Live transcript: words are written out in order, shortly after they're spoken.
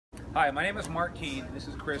Hi, my name is Mark Keene. This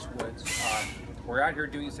is Chris Woods. We're out here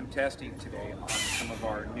doing some testing today on some of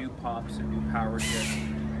our new pumps and new power jets,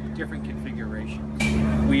 different configurations.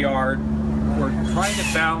 We're trying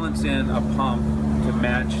to balance in a pump to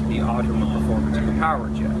match the optimal performance of the power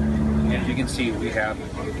jet. As you can see, we have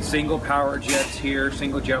single power jets here,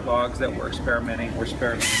 single jet logs that we're experimenting. We're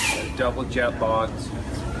experimenting with double jet logs,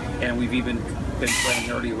 and we've even been playing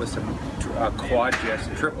earlier with some quad jets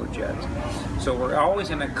and triple jets. So we're always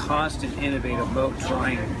in a constant innovative mode,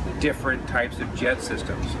 trying different types of jet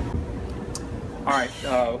systems. All right,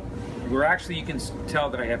 you can tell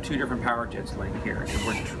that I have two different power jets laying here,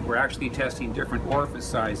 and we're actually testing different orifice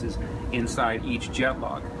sizes inside each jet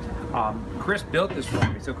log. Chris built this for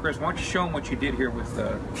me, so Chris, why don't you show them what you did here with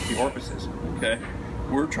the orifices? Okay.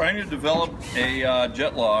 We're trying to develop a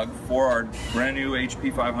jet log for our brand new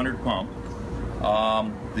PHP500 pump.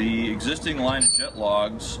 The existing line of jet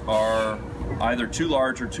logs are either too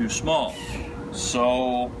large or too small.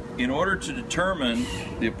 So in order to determine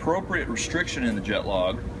the appropriate restriction in the jet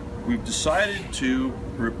log, we've decided to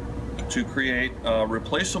create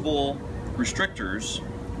replaceable restrictors,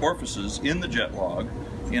 orifices in the jet log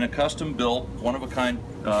in a custom built, one-of-a-kind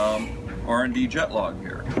R&D jet log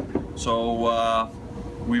here. So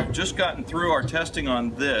we've just gotten through our testing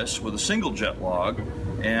on this with a single jet log,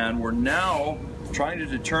 and we're now trying to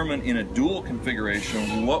determine in a dual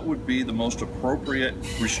configuration what would be the most appropriate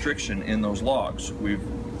restriction in those logs. We've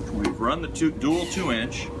run the dual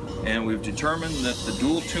 2-inch, and we've determined that the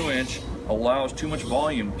dual 2-inch allows too much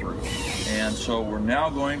volume through. And so we're now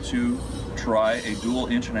going to try a dual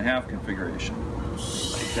 1.5-inch configuration.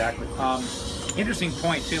 Exactly. Interesting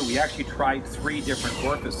point too, we actually tried 3 different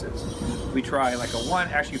orifices. We tried like a 4.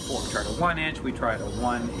 We tried a 1-inch, we tried a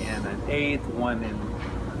 1 1/8, 1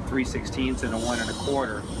 3/16, and a 1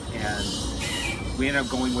 1/4, and we ended up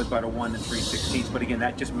going with about a 1 3/16. But again,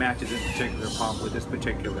 that just matches this particular pump with this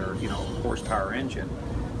particular, horsepower engine.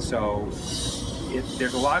 So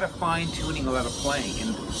there's a lot of fine tuning, a lot of playing,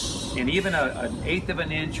 and even an 1/8 of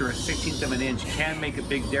an inch or a 1/16 of an inch can make a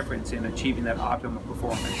big difference in achieving that optimal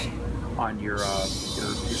performance on your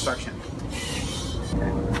suction.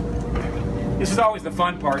 This is always the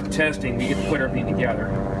fun part, testing. You get to put everything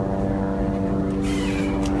together.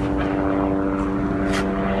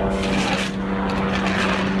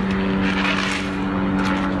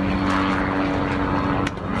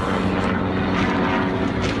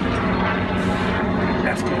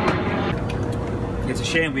 It's a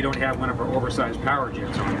shame we don't have one of our oversized power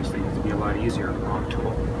jets, honestly. It would be a lot easier on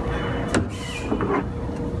tool.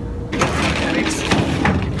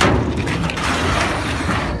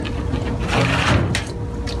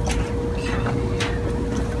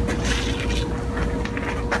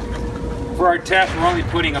 For our test, we're only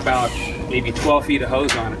putting about maybe 12 feet of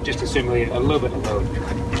hose on it, just to simulate a little bit of load.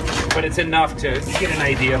 But it's enough to get an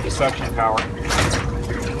idea of the suction power.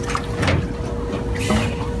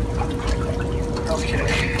 Okay.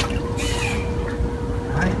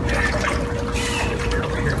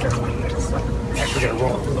 Actually, gotta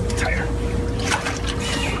roll it a little bit tighter.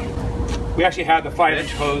 We actually have the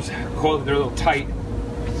 5-inch hose hold it a little tight.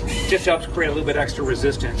 Just helps create a little bit extra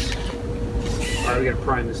resistance. All right, we gotta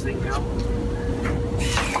prime this thing now.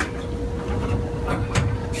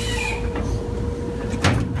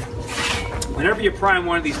 Whenever you prime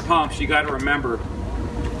one of these pumps, you got to remember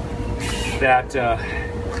that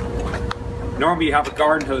normally you have a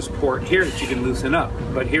garden hose port here that you can loosen up,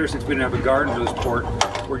 but here, since we don't have a garden hose port,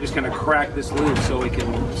 we're just going to crack this loose so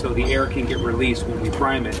the air can get released when we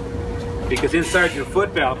prime it. Because inside your foot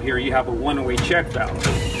valve here, you have a one-way check valve.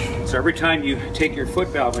 So every time you take your foot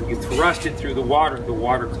valve and you thrust it through the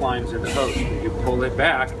water climbs in the hose. When you pull it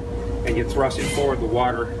back and you thrust it forward, the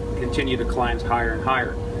water continue to climb higher and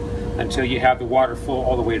higher until you have the water full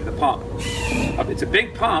all the way to the pump. It's a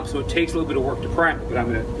big pump, so it takes a little bit of work to prime it, but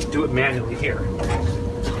I'm going to do it manually here.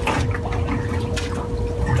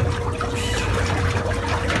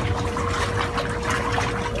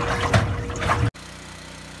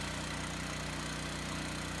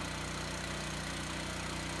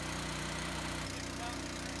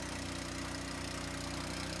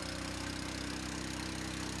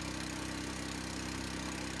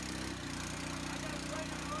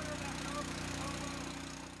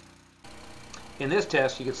 In this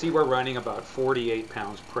test, you can see we're running about 48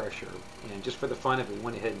 pounds pressure, and just for the fun of it, we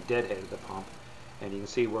went ahead and deadheaded the pump, and you can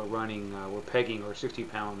see we're pegging our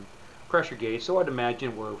 60-pound pressure gauge, so I'd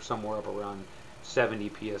imagine we're somewhere up around 70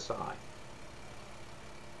 psi.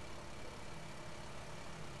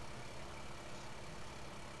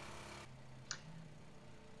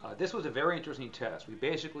 This was a very interesting test. We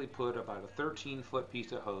basically put about a 13-foot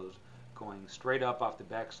piece of hose going straight up off the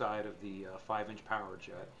backside of the 5-inch power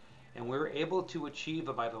jet, and we were able to achieve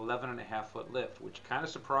about 11.5-foot lift, which kind of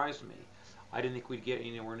surprised me. I didn't think we'd get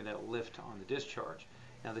anywhere near that lift on the discharge.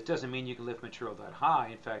 Now, that doesn't mean you can lift material that high.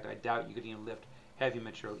 In fact, I doubt you could even lift heavy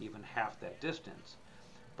material even half that distance.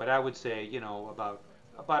 But I would say, you know,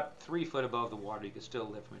 about 3 foot above the water, you could still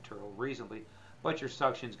lift material reasonably, but your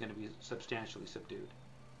suction is going to be substantially subdued.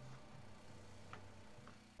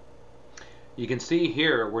 You can see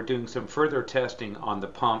here we're doing some further testing on the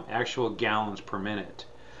pump, actual gallons per minute.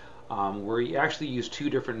 We actually use two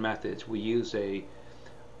different methods. We use a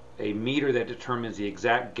meter that determines the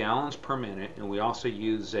exact gallons per minute, and we also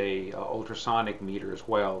use a ultrasonic meter as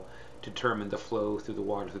well to determine the flow through the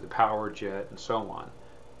water through the power jet and so on.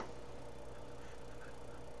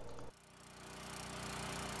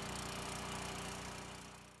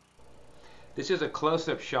 This is a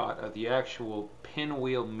close-up shot of the actual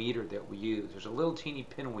pinwheel meter that we use. There's a little teeny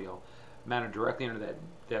pinwheel mounted directly under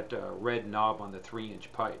that red knob on the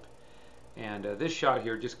 3-inch pipe. And this shot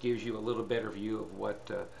here just gives you a little better view of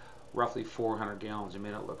what roughly 400 gallons a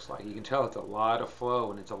minute looks like. You can tell it's a lot of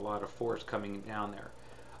flow and it's a lot of force coming down there.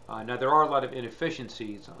 Now there are a lot of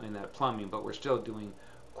inefficiencies in that plumbing, but we're still doing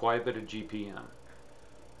quite a bit of GPM.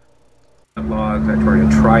 Logs, I tried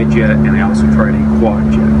a tri-jet and I also tried a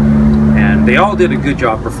quad jet. And they all did a good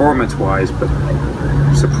job performance-wise, but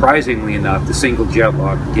surprisingly enough, the single jet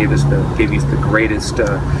log gave us the greatest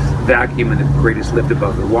vacuum and the greatest lift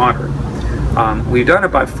above the water. We've done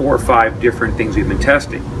about 4 or 5 different things we've been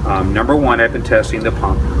testing. Number one, I've been testing the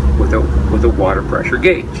pump with a water pressure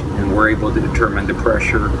gauge, and we're able to determine the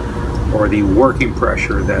pressure or the working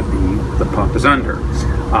pressure that the pump is under.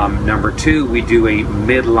 Number two, we do a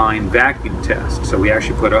midline vacuum test. So we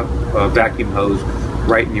actually put a vacuum hose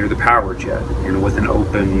right near the power jet, and with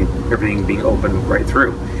everything being open right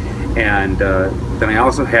through. And then I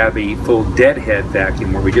also have a full deadhead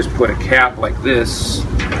vacuum where we just put a cap like this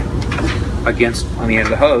on the end of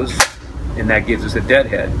the hose, and that gives us a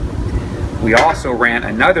deadhead. We also ran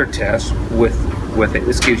another test with it.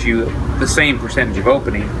 This gives you the same percentage of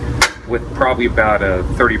opening with probably about a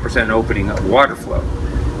 30% opening of water flow.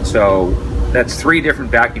 So that's 3 different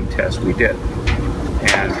vacuum tests we did.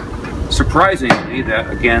 And surprisingly, that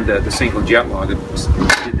again, the single jet log did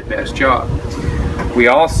the best job. We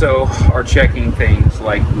also are checking things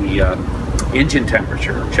like the engine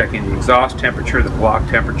temperature, checking the exhaust temperature, the block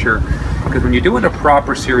temperature, because when you're doing a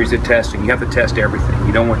proper series of testing, you have to test everything.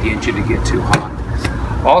 You don't want the engine to get too hot.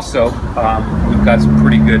 Also, we've got some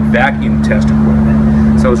pretty good vacuum test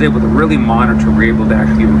equipment, so I was able to really monitor. We're able to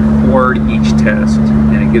actually record each test,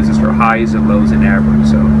 and it gives us our highs and lows and average.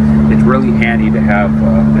 So it's really handy to have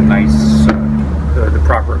the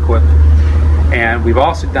proper equipment. And we've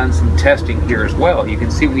also done some testing here as well. You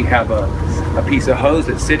can see we have a piece of hose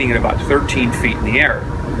that's sitting at about 13 feet in the air.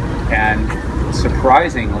 And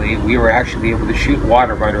surprisingly, we were actually able to shoot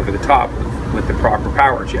water right over the top with the proper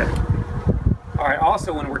power jet. All right,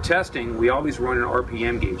 also when we're testing, we always run an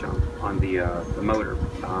RPM gauge on the motor.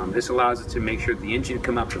 This allows us to make sure the engine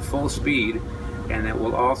come up to full speed, and it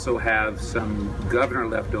will also have some governor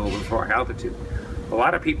left over for our altitude. A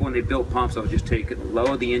lot of people, when they build pumps, they'll just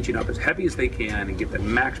load the engine up as heavy as they can and get the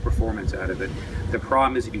max performance out of it. The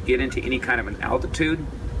problem is if you get into any kind of an altitude,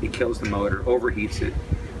 it kills the motor, overheats it,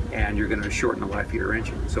 and you're going to shorten the life of your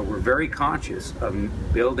engine. So we're very conscious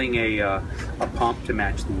of building a pump to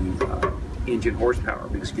match the engine horsepower,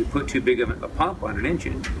 because if you put too big of a pump on an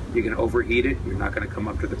engine, you're going to overheat it, you're not going to come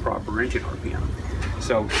up to the proper engine RPM.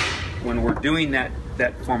 So when we're doing that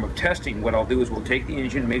form of testing, what I'll do is we'll take the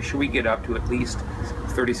engine, make sure we get up to at least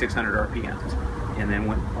 3,600 RPMs. And then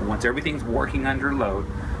once everything's working under load,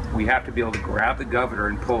 we have to be able to grab the governor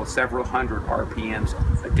and pull several hundred RPMs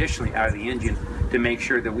additionally out of the engine to make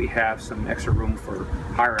sure that we have some extra room for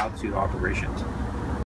higher altitude operations.